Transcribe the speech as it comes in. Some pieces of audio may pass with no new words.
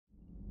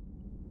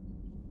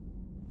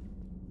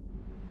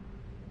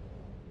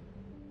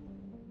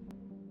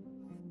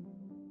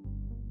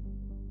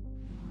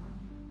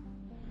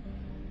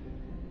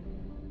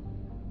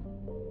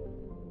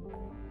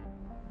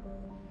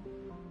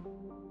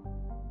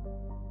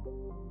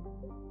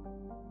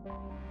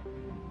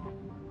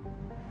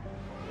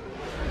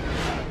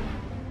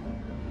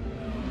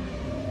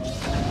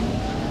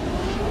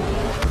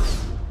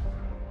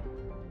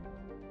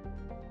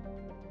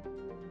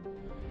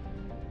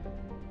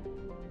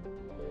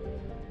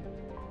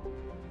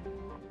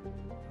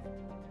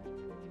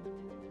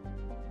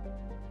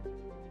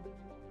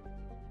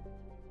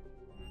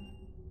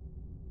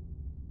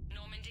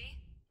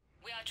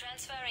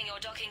Transferring your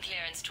docking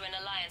clearance to an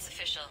Alliance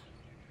official.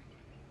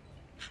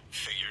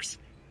 Figures.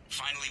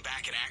 Finally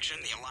back in action,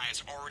 the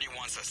Alliance already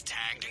wants us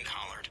tagged and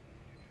collared.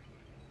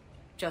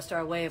 Just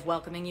our way of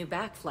welcoming you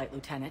back, Flight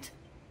Lieutenant.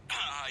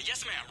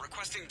 Yes ma'am.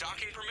 Requesting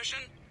docking permission?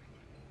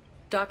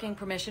 Docking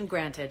permission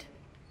granted.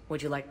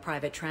 Would you like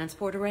private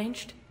transport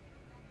arranged?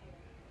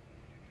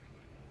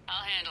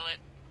 I'll handle it.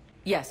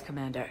 Yes,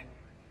 Commander.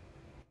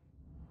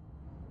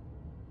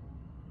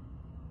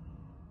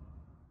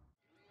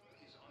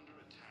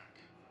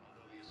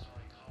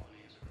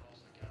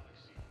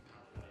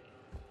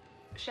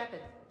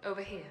 Shepard,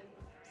 over here.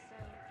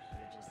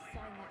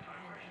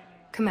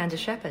 Commander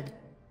Shepard,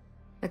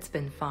 it's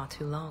been far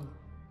too long.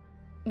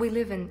 We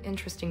live in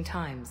interesting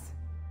times.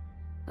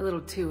 A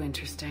little too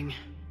interesting.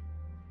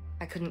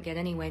 I couldn't get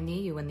anywhere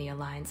near you when the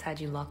Alliance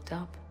had you locked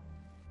up.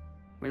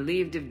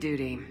 Relieved of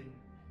duty.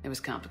 It was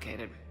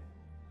complicated.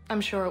 I'm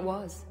sure it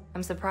was.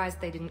 I'm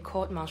surprised they didn't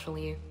court-martial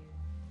you.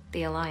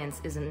 The Alliance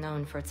isn't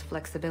known for its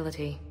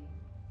flexibility.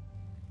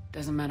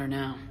 Doesn't matter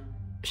now.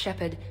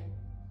 Shepard,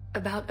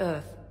 about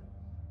Earth.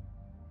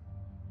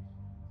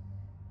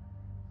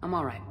 I'm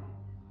alright.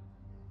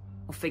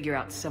 We'll figure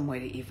out some way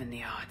to even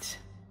the odds.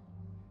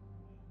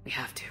 We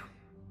have to.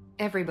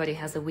 Everybody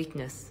has a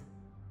weakness.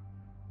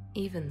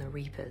 Even the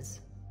Reapers.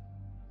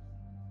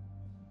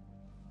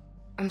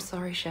 I'm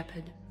sorry,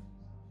 Shepard.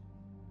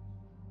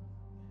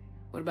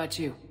 What about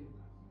you?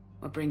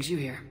 What brings you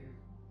here?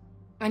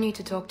 I need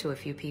to talk to a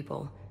few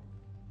people.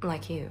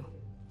 Like you.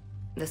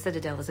 The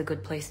Citadel is a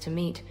good place to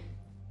meet.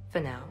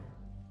 For now.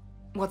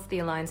 What's the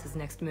Alliance's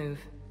next move?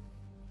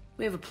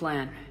 We have a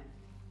plan.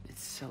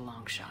 It's a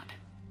long shot.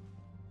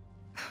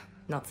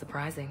 Not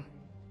surprising.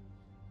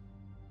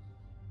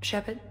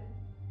 Shepard?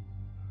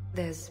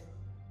 There's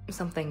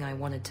something I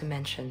wanted to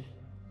mention.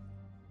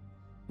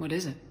 What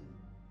is it?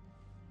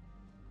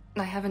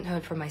 I haven't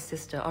heard from my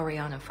sister,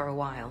 Oriana, for a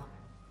while.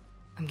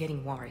 I'm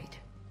getting worried.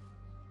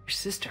 Your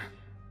sister?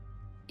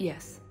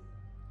 Yes.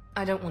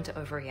 I don't want to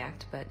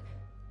overreact, but...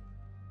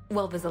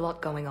 well, there's a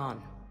lot going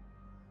on.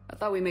 I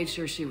thought we made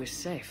sure she was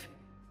safe.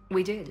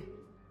 We did.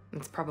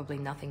 It's probably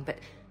nothing, but...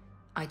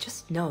 I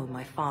just know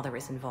my father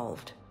is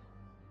involved.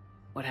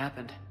 What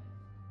happened?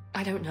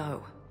 I don't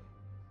know.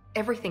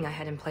 Everything I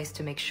had in place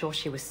to make sure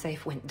she was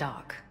safe went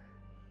dark.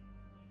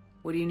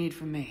 What do you need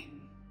from me?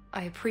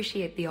 I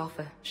appreciate the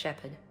offer,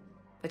 Shepard,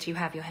 but you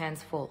have your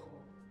hands full.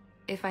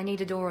 If I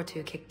need a door or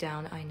two kicked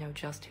down, I know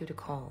just who to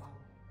call.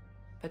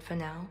 But for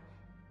now,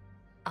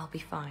 I'll be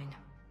fine.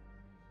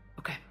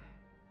 Okay,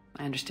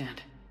 I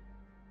understand.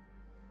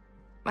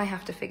 I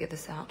have to figure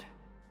this out.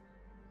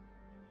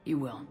 You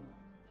will.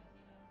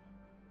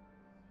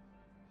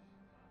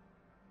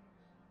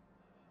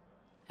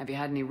 Have you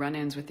had any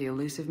run-ins with the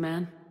elusive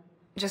man?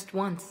 Just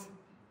once.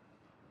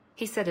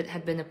 He said it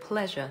had been a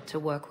pleasure to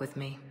work with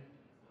me,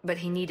 but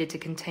he needed to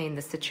contain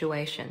the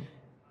situation.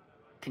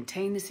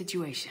 Contain the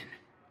situation.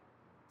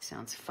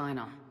 Sounds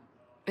final.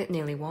 It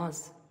nearly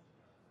was.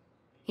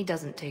 He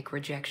doesn't take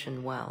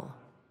rejection well.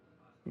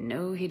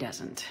 No, he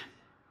doesn't.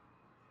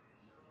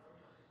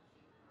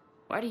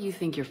 Why do you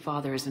think your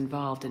father is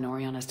involved in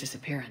Oriana's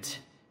disappearance?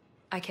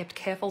 I kept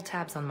careful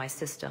tabs on my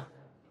sister.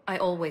 I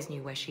always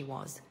knew where she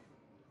was.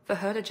 For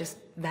her to just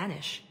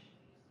vanish,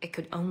 it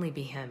could only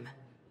be him.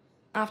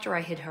 After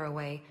I hid her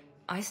away,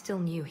 I still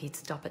knew he'd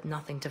stop at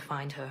nothing to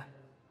find her.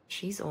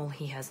 She's all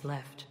he has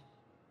left.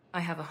 I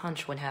have a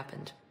hunch what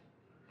happened,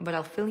 but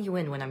I'll fill you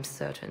in when I'm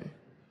certain.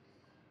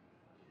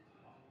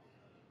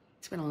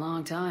 It's been a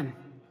long time.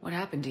 What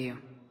happened to you?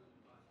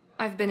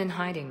 I've been in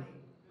hiding.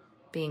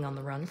 Being on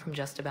the run from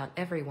just about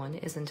everyone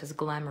isn't as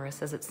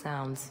glamorous as it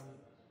sounds.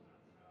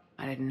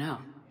 I didn't know.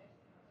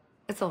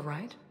 It's all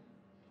right.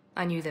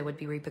 I knew there would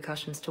be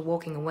repercussions to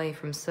walking away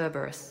from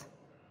Cerberus.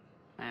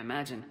 I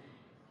imagine.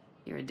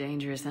 You're a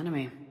dangerous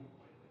enemy.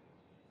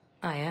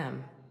 I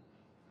am.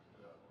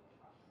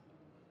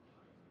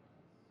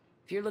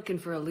 If you're looking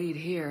for a lead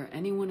here,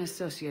 anyone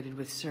associated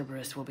with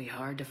Cerberus will be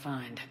hard to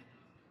find.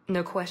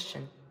 No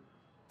question.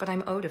 But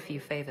I'm owed a few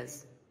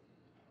favors.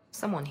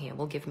 Someone here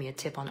will give me a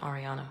tip on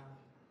Oriana.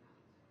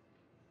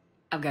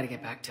 I've got to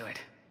get back to it.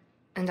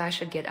 And I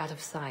should get out of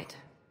sight.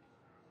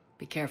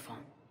 Be careful.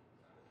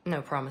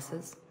 No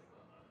promises.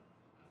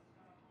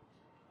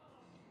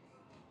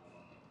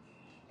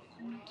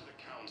 According to the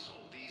Council,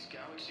 these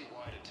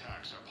galaxy-wide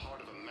attacks are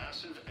part of a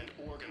massive and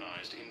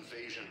organized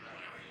invasion.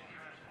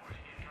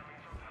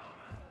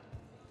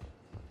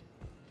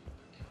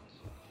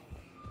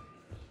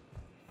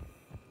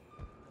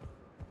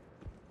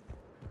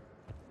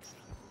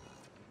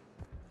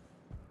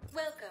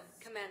 Welcome,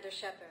 Commander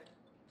Shepard.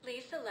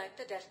 Please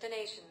select a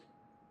destination.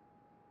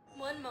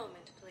 One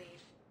moment, please.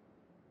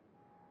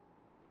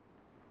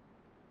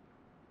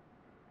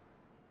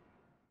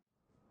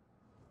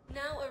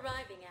 Now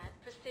arriving at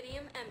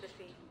Presidium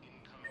Embassy.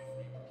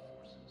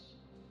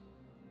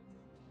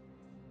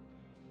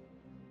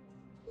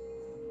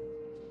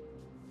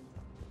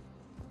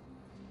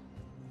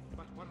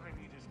 But what I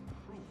need is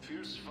proof.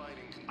 Fierce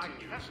fighting I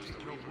continues can't as take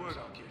the your Reapers word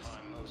on occupy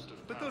this. most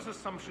of But power. those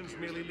assumptions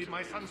Appears merely the leave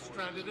my two son forces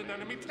stranded in remain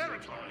enemy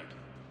intertwined. territory.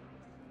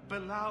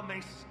 Bilal may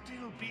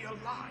still be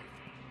alive.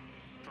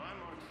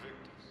 Primarch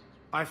Victus.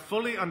 I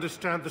fully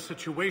understand the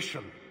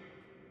situation.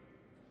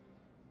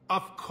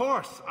 Of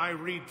course I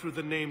read through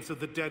the names of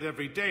the dead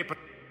every day, but...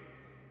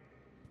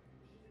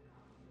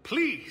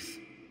 Please,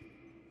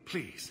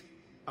 please,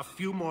 a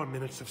few more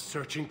minutes of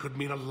searching could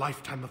mean a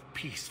lifetime of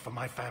peace for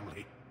my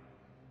family.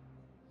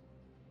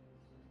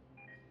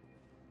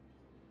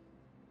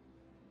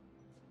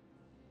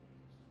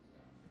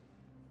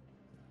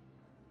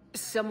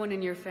 Someone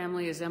in your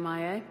family is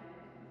MIA?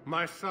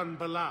 My son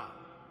Bilal.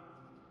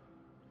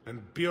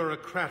 And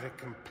bureaucratic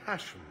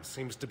compassion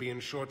seems to be in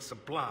short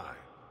supply.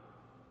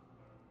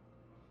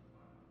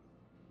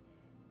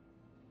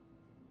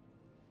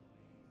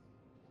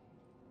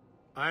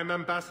 I'm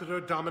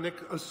Ambassador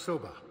Dominic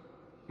Osoba.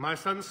 My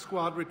son's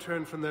squad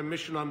returned from their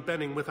mission on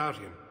Benning without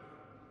him.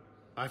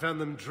 I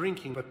found them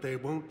drinking, but they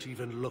won't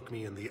even look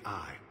me in the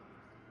eye.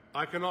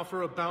 I can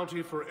offer a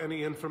bounty for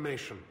any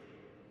information.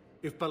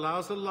 If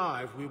Bilal's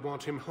alive, we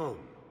want him home.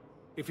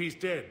 If he's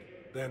dead,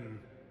 then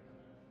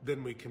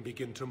we can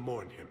begin to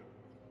mourn him.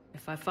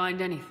 If I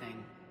find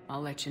anything, I'll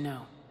let you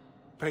know.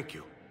 Thank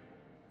you.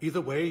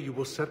 Either way, you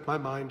will set my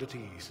mind at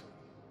ease.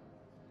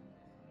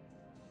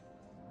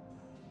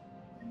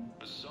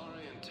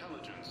 Asari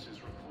intelligence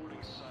is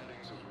reporting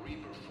sightings of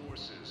Reaper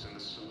forces in the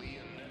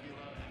Salian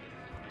Nebula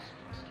and Ice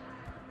Cluster.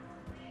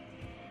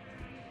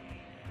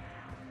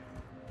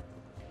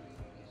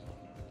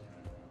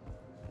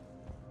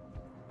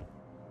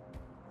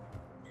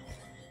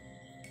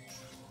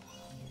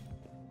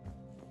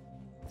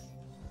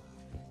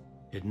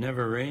 It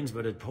never rains,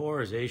 but it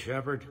pours, eh,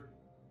 Shepard?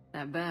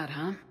 That bad,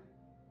 huh?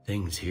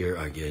 Things here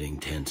are getting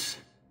tense.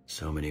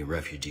 So many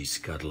refugees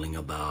scuttling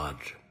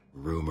about,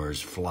 rumors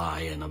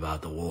flying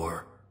about the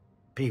war.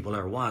 People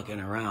are walking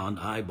around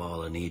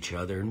eyeballing each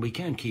other, and we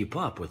can't keep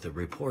up with the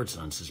reports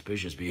on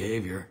suspicious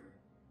behavior.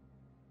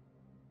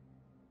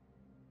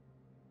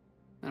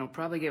 It'll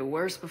probably get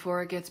worse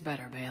before it gets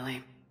better,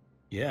 Bailey.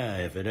 Yeah,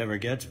 if it ever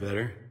gets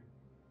better.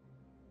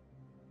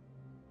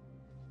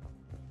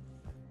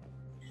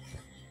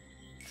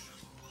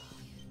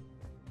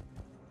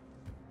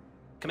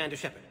 Commander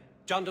Shepard,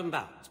 John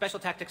Dumbao, Special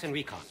Tactics and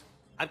Recon.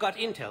 I've got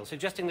intel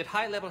suggesting that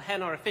high-level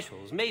Hanar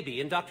officials may be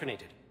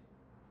indoctrinated.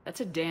 That's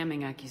a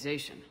damning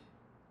accusation.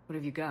 What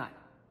have you got?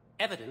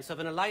 Evidence of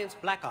an Alliance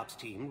Black Ops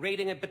team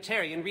raiding a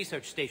Batarian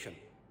research station.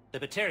 The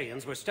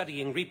Batarians were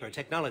studying Reaper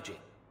technology.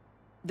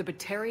 The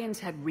Batarians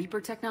had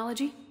Reaper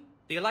technology?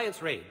 The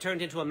Alliance raid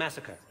turned into a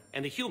massacre,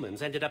 and the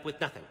humans ended up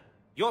with nothing.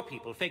 Your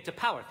people faked a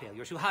power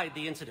failure to hide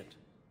the incident.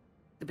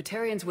 The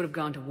Batarians would have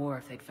gone to war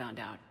if they'd found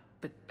out.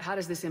 But how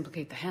does this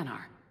implicate the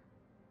Hanar?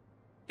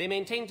 They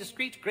maintained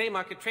discreet grey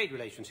market trade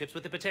relationships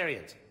with the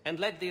Batarians, and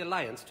led the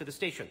Alliance to the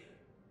station.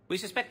 We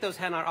suspect those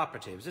Hanar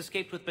operatives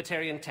escaped with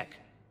Batarian tech.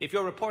 If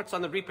your reports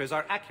on the Reapers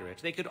are accurate,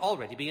 they could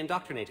already be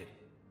indoctrinated.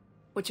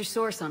 What's your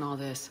source on all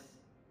this?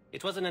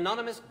 It was an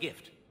anonymous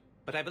gift,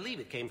 but I believe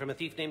it came from a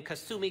thief named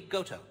Kasumi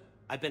Goto.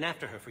 I've been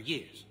after her for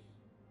years.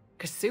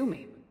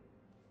 Kasumi?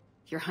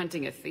 You're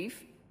hunting a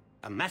thief?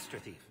 A master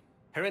thief.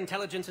 Her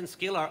intelligence and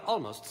skill are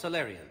almost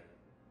Solarian.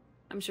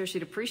 I'm sure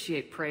she'd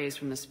appreciate praise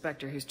from the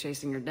Spectre who's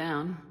chasing her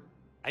down.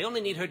 I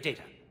only need her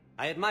data.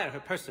 I admire her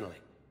personally.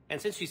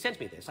 And since she sent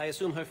me this, I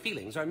assume her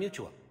feelings are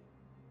mutual.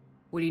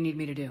 What do you need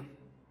me to do?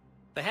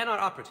 The Hanar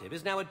operative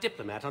is now a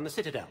diplomat on the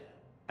Citadel.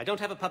 I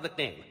don't have a public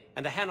name,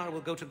 and the Hanar will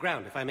go to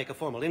ground if I make a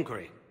formal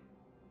inquiry.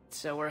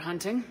 So we're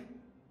hunting?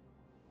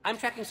 I'm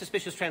tracking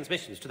suspicious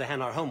transmissions to the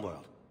Hanar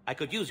homeworld. I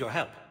could use your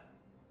help.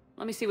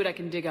 Let me see what I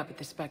can dig up at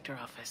the Spectre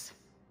office.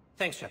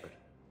 Thanks, Shepard.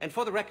 And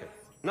for the record,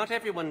 not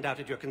everyone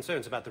doubted your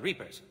concerns about the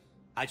Reapers.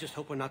 I just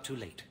hope we're not too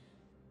late.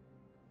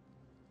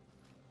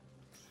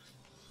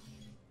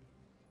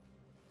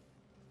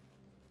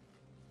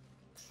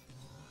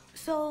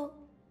 So,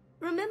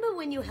 remember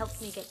when you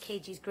helped me get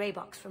KG's grey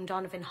box from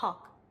Donovan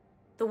Hawk?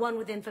 The one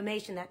with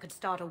information that could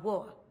start a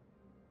war?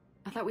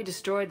 I thought we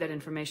destroyed that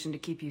information to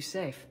keep you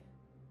safe.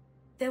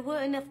 There were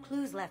enough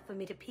clues left for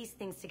me to piece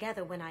things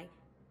together when I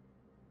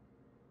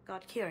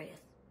got curious.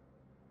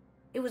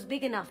 It was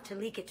big enough to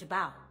leak it to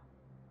Bao.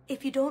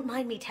 If you don't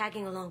mind me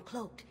tagging along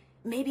cloaked,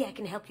 maybe I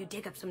can help you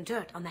dig up some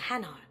dirt on the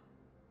Hanar.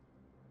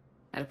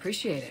 I'd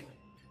appreciate it.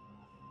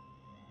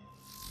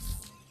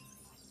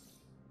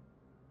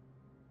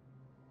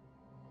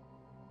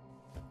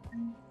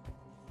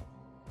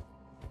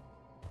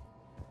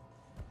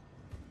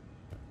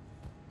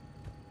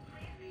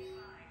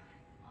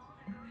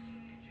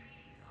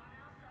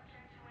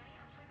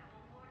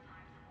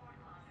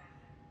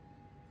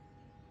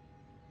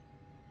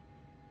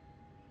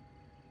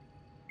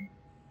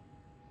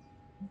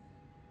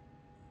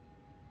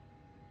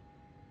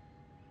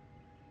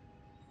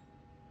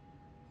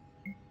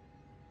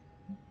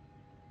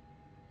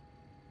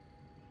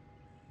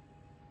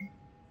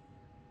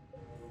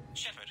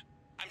 Shepard,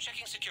 I'm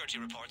checking security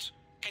reports.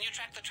 Can you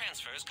track the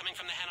transfers coming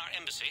from the Hanar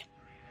embassy?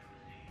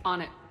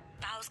 On it.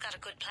 Bao's got a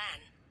good plan.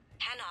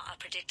 Hanar are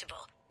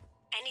predictable.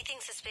 Anything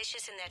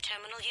suspicious in their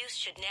terminal use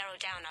should narrow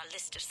down our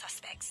list of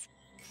suspects.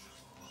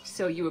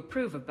 So you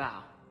approve of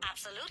Bao?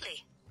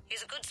 Absolutely.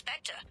 He's a good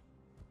Spectre.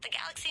 The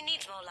galaxy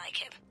needs more like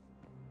him.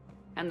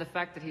 And the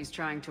fact that he's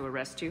trying to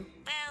arrest you?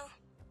 Well,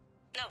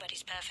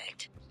 nobody's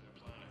perfect.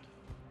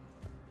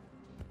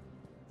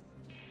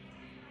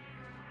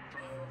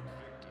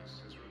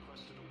 Victus has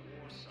requested a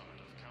war summit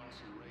of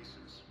Council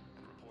races,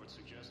 and reports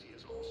suggest he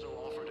has also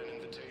offered an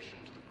invitation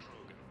to the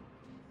Krogan.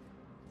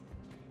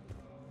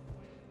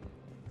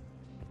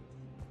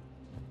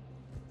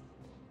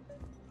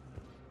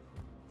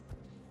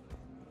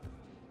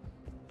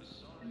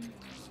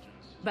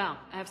 Val,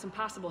 I have some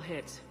possible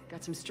hits.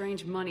 Got some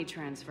strange money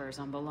transfers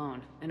on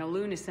Balone, and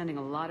Olun is sending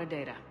a lot of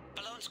data.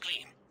 Balone's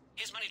clean.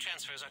 His money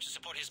transfers are to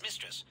support his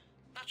mistress.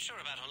 Not sure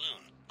about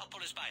Olun. I'll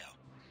pull his bio.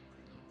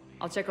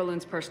 I'll check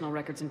Olun's personal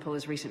records and pull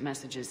his recent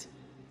messages.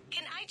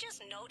 Can I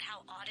just note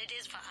how odd it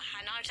is for a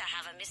Hanar to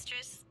have a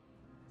mistress?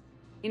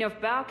 You know, if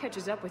Bao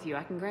catches up with you,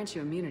 I can grant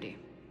you immunity.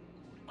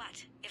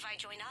 What, if I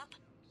join up?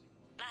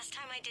 Last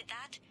time I did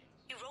that,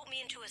 you wrote me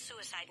into a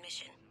suicide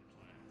mission.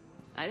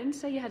 I didn't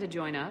say you had to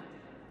join up.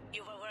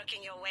 You were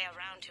working your way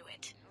around to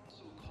it.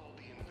 Also called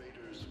the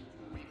invaders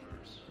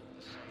Reapers,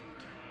 the same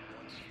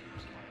term once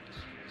used by a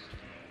disgraced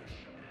Commander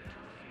Shepard to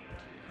refer to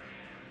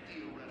a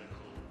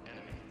theoretical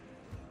enemy.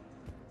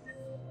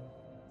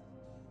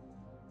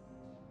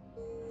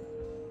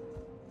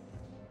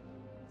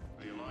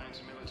 The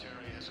Alliance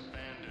military has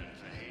abandoned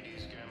the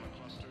Hades Gamma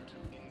Cluster to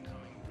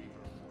incoming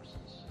Reaper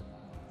forces.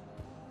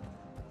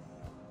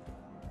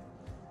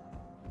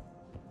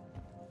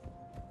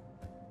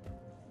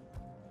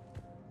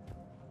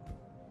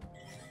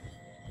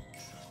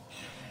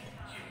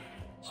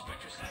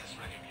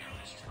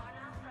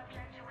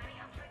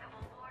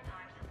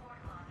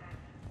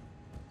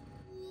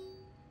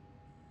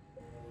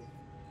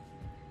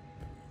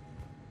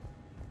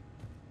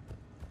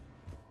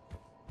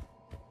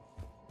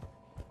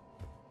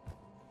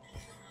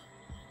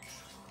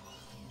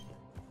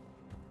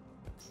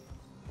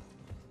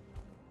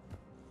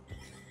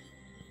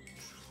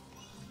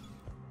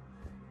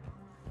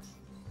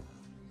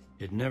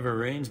 It never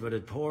rains, but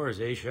it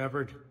pours, eh,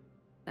 Shepard?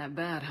 That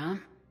bad, huh?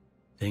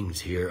 Things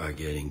here are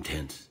getting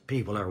tense.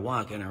 People are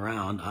walking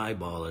around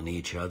eyeballing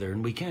each other,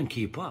 and we can't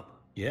keep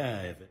up. Yeah,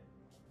 if it...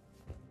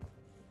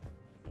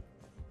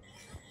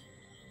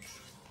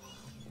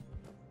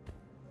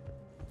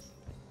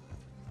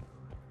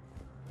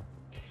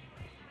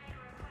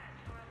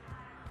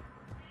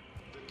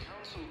 The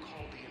Council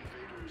called the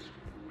invaders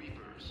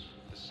Reapers,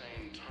 the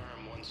same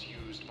term once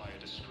used by a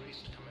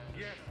disgraced Commander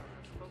Yes,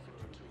 Shepard to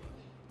refer to a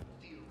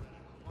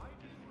theoretical. Why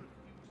do you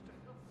refuse to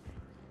help me?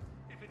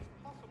 If it's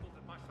possible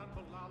that my son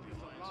Bilal is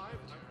alive,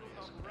 I will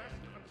not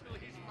rest until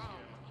he's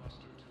found.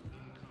 Cluster to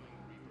incoming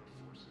Reaper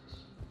forces.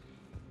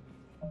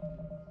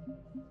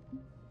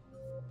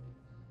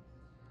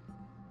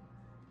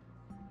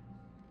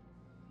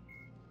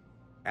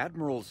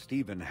 Admiral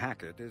Stephen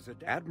Hackett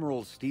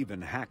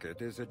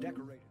is a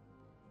decorated.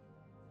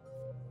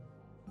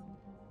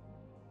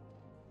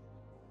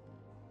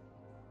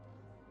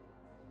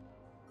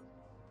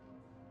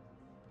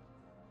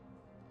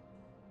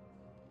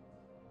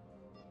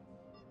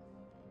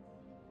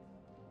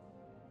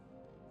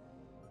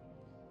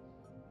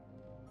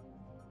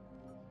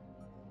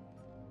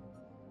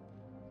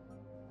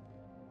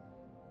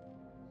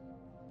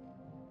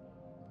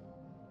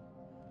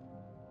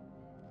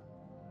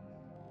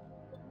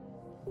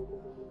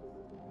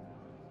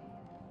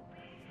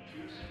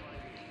 Fierce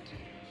fighting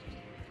continues as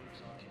the Reapers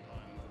occupy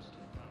most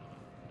of Panama.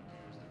 It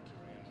appears that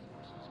Turian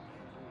forces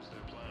may lose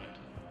their planet.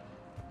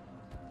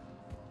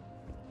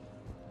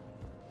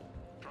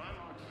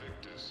 Primarch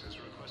Victus has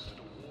requested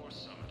a war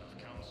summit of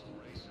Council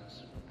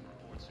races, and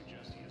reports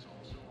suggest he has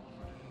also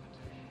offered an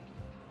invitation to the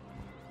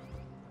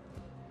Krogan.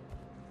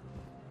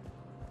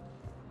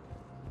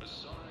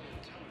 Asari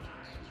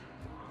intelligence has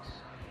reported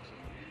sightings of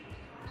Reaper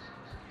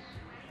forces.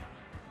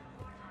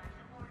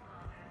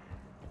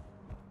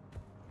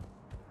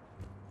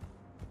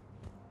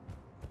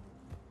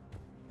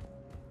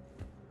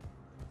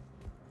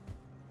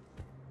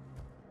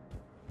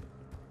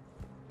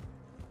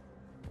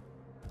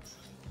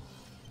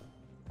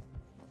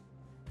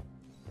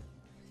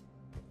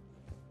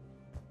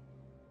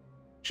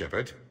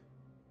 Shepard?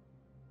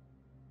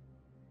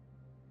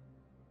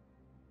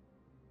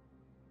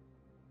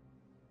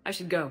 I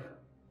should go.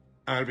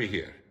 I'll be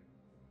here.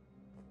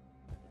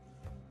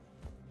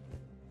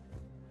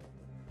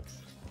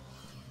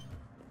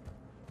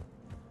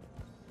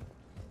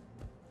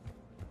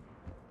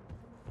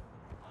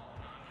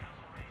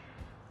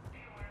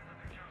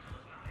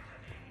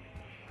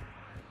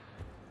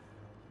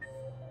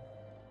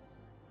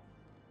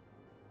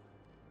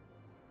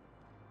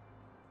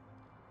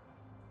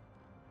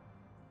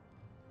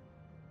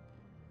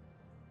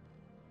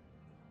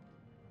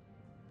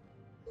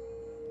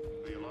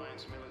 The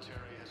Alliance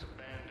military has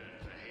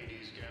abandoned the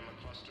Hades Gamma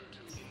Cluster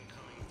to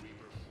incoming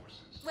Reaper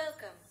forces.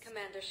 Welcome,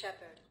 Commander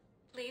Shepard.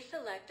 Please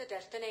select a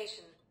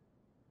destination.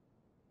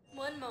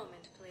 One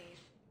moment, please.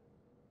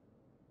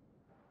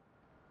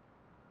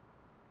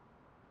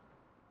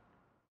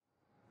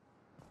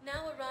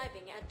 Now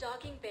arriving at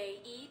Docking Bay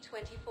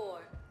E-24.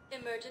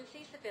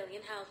 Emergency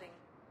civilian housing.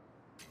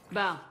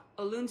 Bao,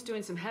 Olun's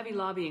doing some heavy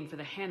lobbying for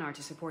the Hanar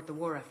to support the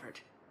war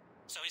effort.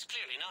 So he's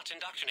clearly not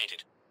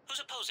indoctrinated. Who's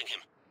opposing him?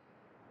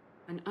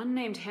 An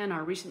unnamed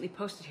Hanar recently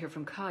posted here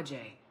from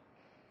Kajay.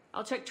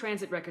 I'll check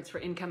transit records for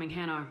incoming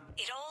Hanar.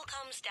 It all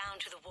comes down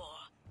to the war,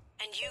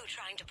 and you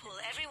trying to pull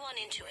everyone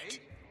into it.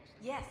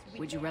 Yes.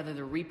 Would you rather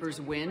the Reapers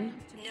win?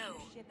 No.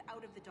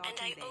 And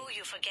I owe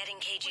you for getting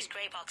KG's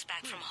grey box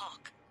back from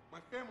Hawk.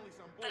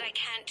 But I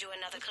can't do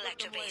another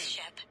collector base,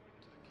 Shep.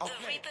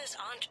 The Reapers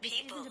aren't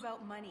people. This isn't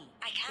about money.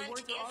 I can't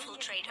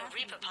infiltrate a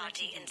Reaper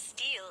party and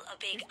steal a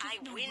big I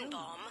win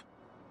bomb.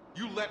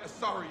 You let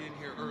Asari in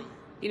here earlier.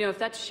 You know, if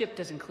that ship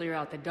doesn't clear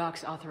out, the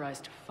dock's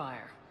authorized to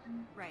fire.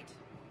 Right.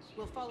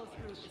 We'll follow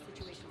through if the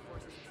situation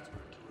forces us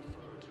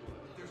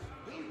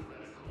to.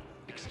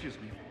 Excuse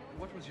me,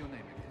 what was your name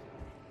again?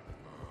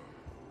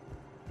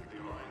 The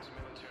Alliance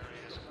military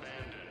has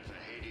abandoned the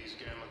Hades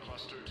Gamma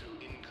cluster to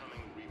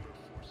incoming Reaper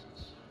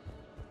forces.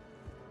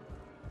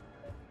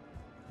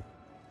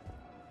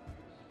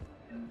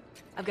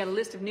 I've got a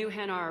list of new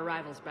Hanar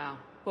arrivals, Bao.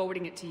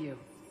 Forwarding it to you.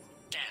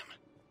 Damn.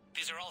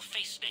 These are all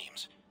face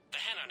names. The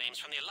Hanar names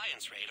from the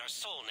Alliance raid are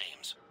soul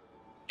names.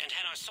 And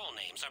Hanar soul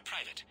names are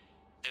private.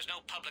 There's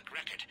no public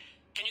record.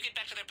 Can you get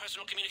back to their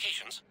personal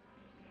communications?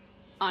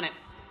 On it.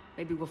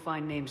 Maybe we'll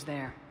find names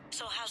there.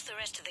 So how's the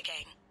rest of the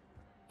gang?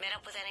 Met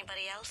up with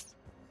anybody else?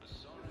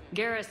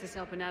 Garrus is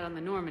helping out on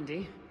the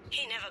Normandy.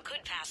 He never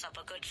could pass up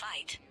a good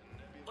fight.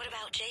 What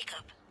about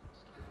Jacob?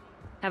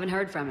 Haven't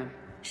heard from him.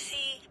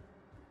 See,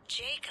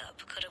 Jacob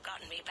could have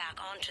gotten me back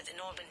onto the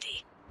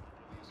Normandy.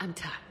 I'm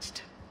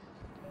touched.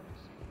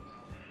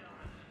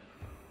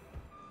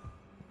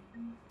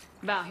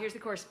 Bao, here's the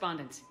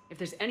correspondence. If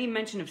there's any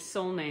mention of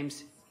soul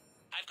names...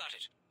 I've got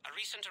it. A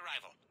recent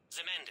arrival.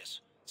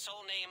 Zemandis.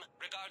 Soul name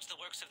regards the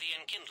works of the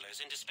Enkindlers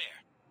in despair.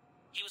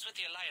 He was with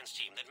the Alliance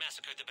team that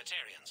massacred the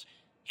Batarians.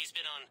 He's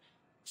been on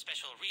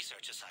special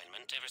research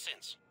assignment ever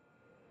since.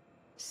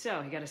 So,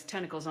 he got his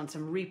tentacles on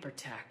some Reaper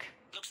tech.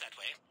 Looks that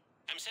way.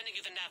 I'm sending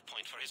you the nav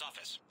point for his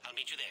office. I'll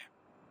meet you there.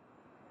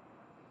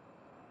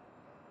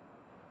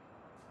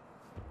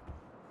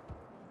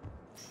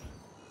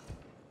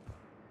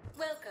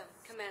 Welcome,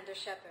 Commander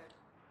Shepard.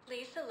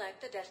 Please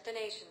select a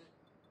destination.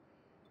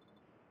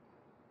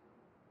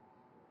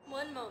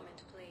 One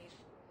moment, please.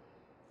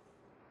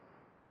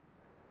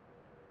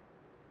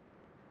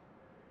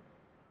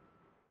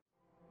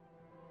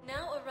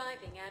 Now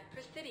arriving at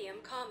Presidium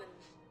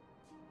Commons.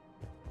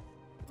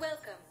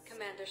 Welcome,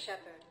 Commander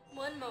Shepard.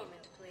 One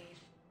moment, please.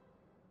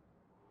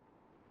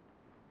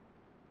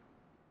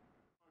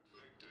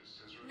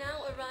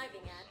 Now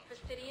arriving at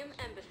Presidium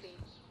Embassy.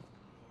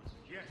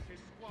 Yes, his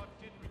squad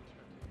did return.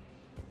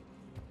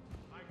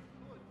 I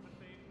could, but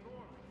they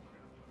ignored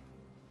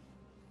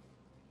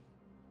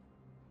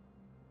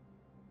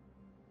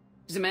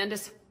me.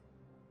 Zemandis?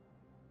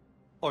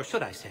 Or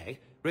should I say,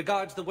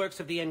 regards the works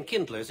of the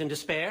Enkindlers in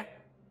despair?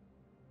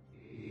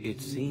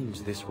 It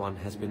seems this one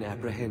has been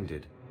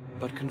apprehended,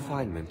 but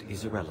confinement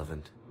is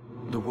irrelevant.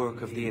 The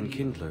work of the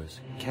Enkindlers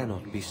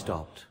cannot be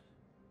stopped.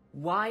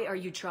 Why are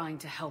you trying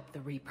to help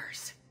the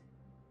Reapers?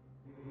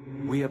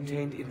 We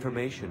obtained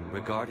information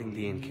regarding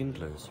the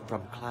Enkindlers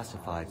from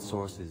classified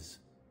sources.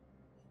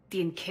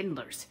 The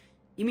Enkindlers?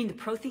 You mean the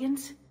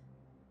Protheans?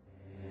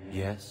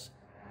 Yes.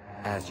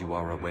 As you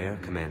are aware,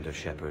 Commander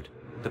Shepard,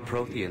 the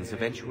Protheans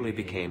eventually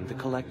became the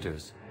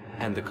Collectors,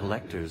 and the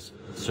Collectors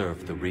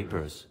served the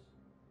Reapers.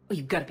 Oh,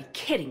 you've got to be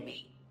kidding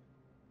me.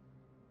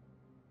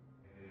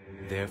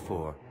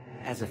 Therefore,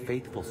 as a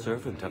faithful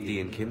servant of the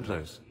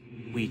Enkindlers,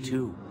 we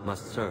too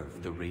must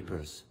serve the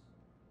Reapers.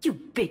 You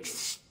big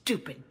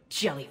stupid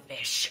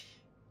jellyfish.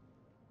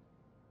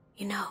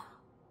 You know,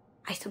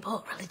 I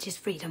support religious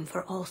freedom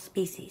for all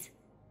species,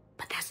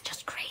 but that's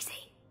just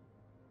crazy.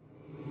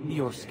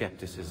 Your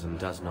skepticism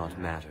does not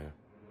matter.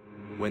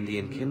 When the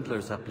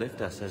Enkindlers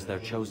uplift us as their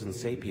chosen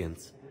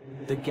sapients,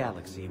 the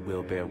galaxy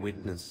will bear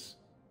witness.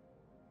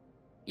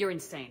 You're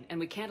insane, and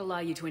we can't allow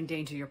you to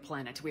endanger your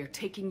planet. We are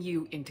taking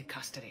you into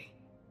custody.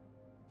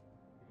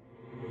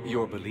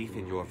 Your belief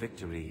in your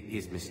victory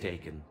is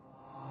mistaken.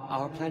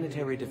 Our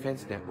planetary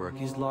defense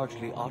network is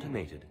largely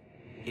automated.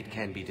 It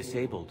can be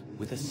disabled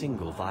with a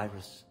single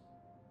virus,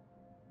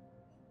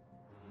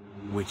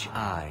 which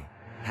I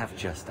have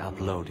just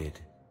uploaded.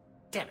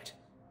 Damn it.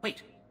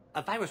 Wait.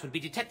 A virus would be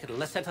detected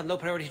unless sent on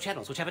low-priority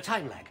channels, which have a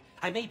time lag.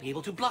 I may be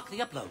able to block the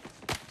upload.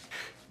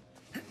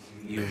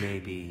 You may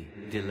be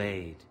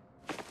delayed.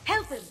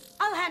 Help him!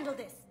 I'll handle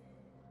this!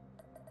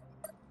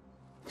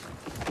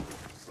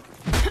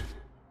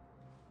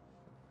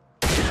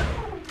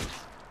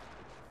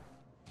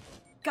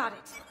 Got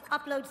it.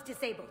 Upload's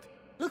disabled.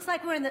 Looks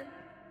like we're in the...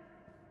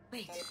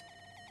 Wait.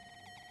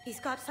 He's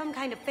got some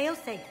kind of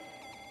failsafe.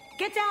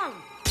 Get down!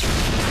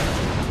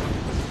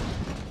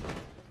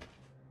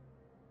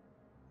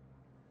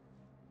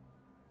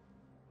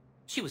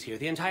 She was here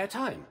the entire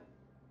time.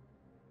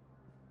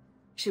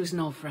 She was an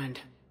old friend.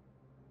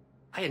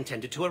 I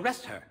intended to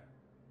arrest her.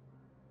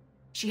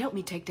 She helped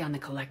me take down the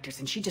Collectors,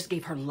 and she just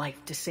gave her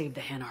life to save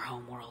the Hanar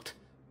homeworld.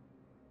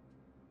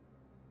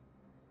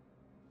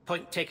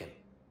 Point taken.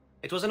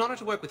 It was an honor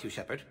to work with you,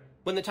 Shepard.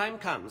 When the time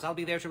comes, I'll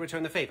be there to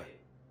return the favor.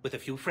 With a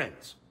few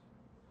friends.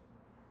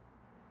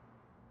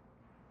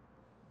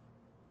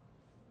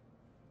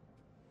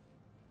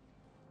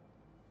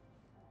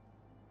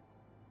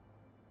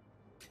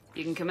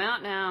 You can come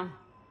out now.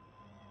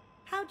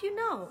 How'd you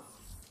know?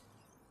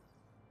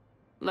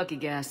 Lucky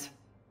guess.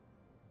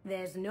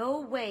 There's no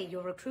way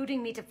you're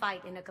recruiting me to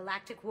fight in a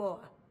galactic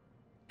war.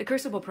 The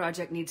Crucible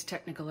Project needs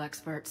technical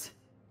experts.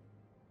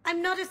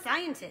 I'm not a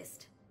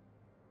scientist.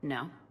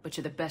 No, but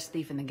you're the best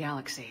thief in the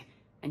galaxy,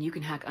 and you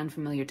can hack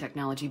unfamiliar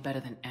technology better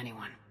than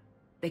anyone.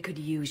 They could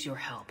use your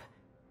help.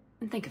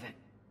 And think of it,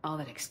 all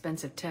that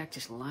expensive tech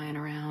just lying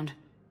around.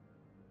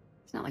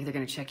 It's not like they're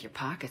gonna check your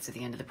pockets at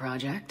the end of the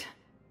project.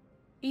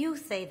 You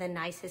say the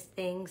nicest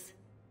things.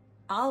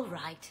 All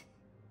right.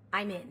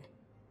 I'm in.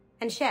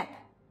 And Shep.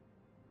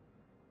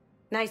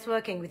 Nice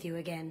working with you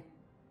again.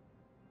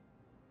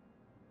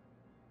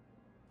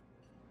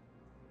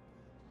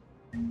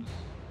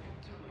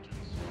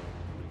 Intelligence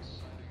reporting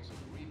sightings of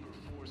Reaper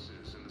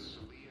forces in the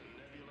Salian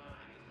Nebula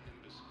and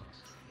Nimbus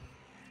cluster.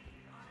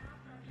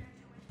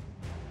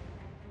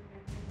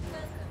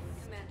 Welcome,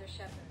 Commander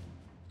Shepard.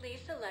 Please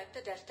select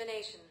a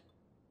destination.